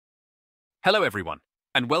Hello everyone,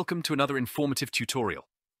 and welcome to another informative tutorial.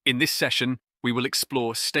 In this session, we will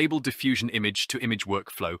explore Stable Diffusion image-to-image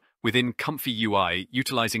workflow within ComfyUI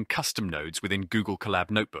utilizing custom nodes within Google Colab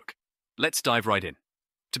Notebook. Let's dive right in.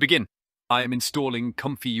 To begin, I am installing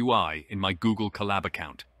ComfyUI in my Google Colab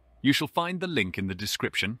account. You shall find the link in the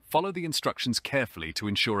description. Follow the instructions carefully to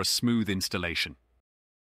ensure a smooth installation.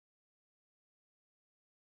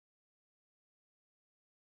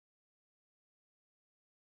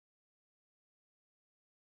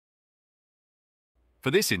 For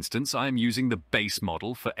this instance, I am using the base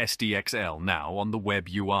model for SDXL now on the web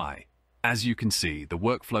UI. As you can see, the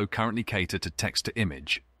workflow currently caters to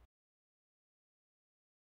text-to-image.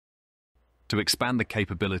 To expand the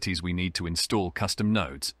capabilities we need to install custom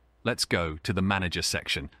nodes, let's go to the Manager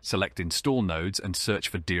section, select Install Nodes and search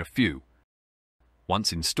for Dear Few.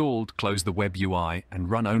 Once installed, close the web UI and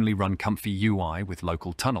run ComfyUI with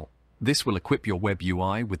local tunnel. This will equip your web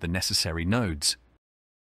UI with the necessary nodes.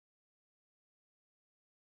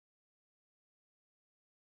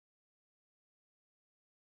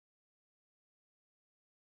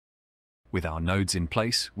 With our nodes in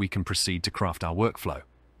place, we can proceed to craft our workflow.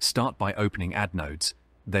 Start by opening Add Nodes,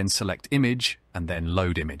 then select Image, and then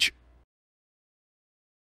Load Image.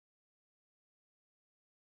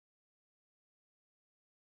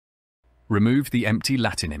 Remove the empty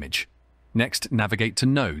Latin image. Next, navigate to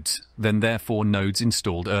Nodes, then therefore nodes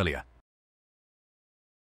installed earlier.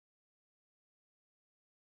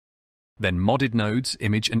 Then Modded Nodes,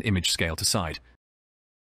 Image and Image Scale to side.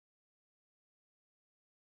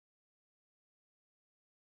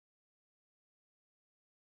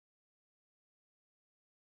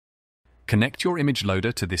 Connect your image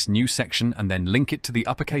loader to this new section and then link it to the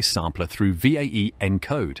uppercase sampler through VAE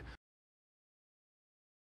encode.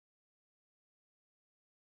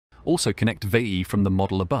 Also connect VAE from the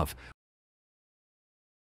model above.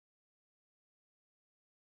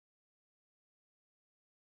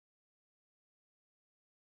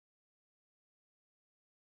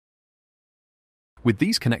 With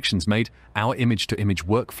these connections made, our image-to-image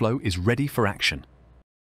workflow is ready for action.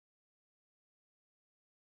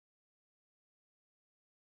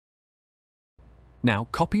 Now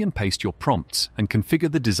copy and paste your prompts and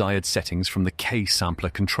configure the desired settings from the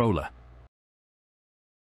K-Sampler controller.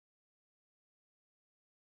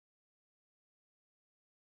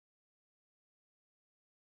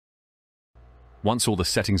 Once all the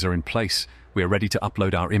settings are in place, we are ready to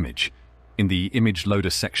upload our image. In the Image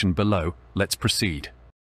Loader section below, let's proceed.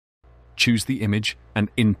 Choose the image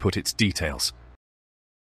and input its details.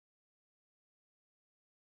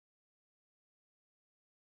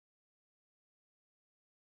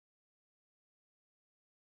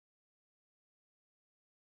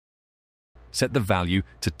 Set the value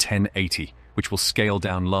to 1080, which will scale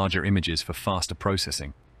down larger images for faster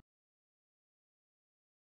processing.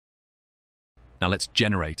 Now let's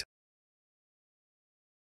generate.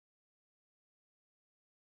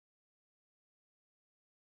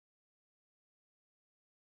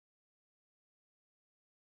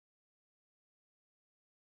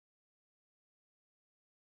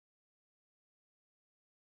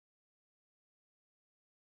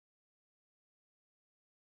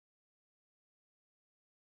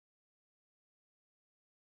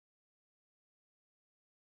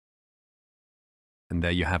 And there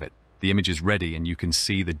you have it. The image is ready and you can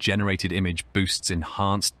see the generated image boosts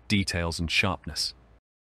enhanced details and sharpness.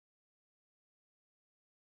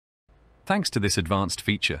 Thanks to this advanced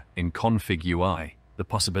feature in ComfyUI, the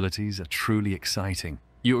possibilities are truly exciting.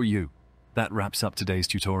 You're you. That wraps up today's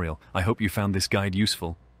tutorial. I hope you found this guide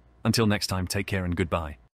useful. Until next time, take care and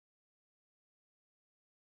goodbye.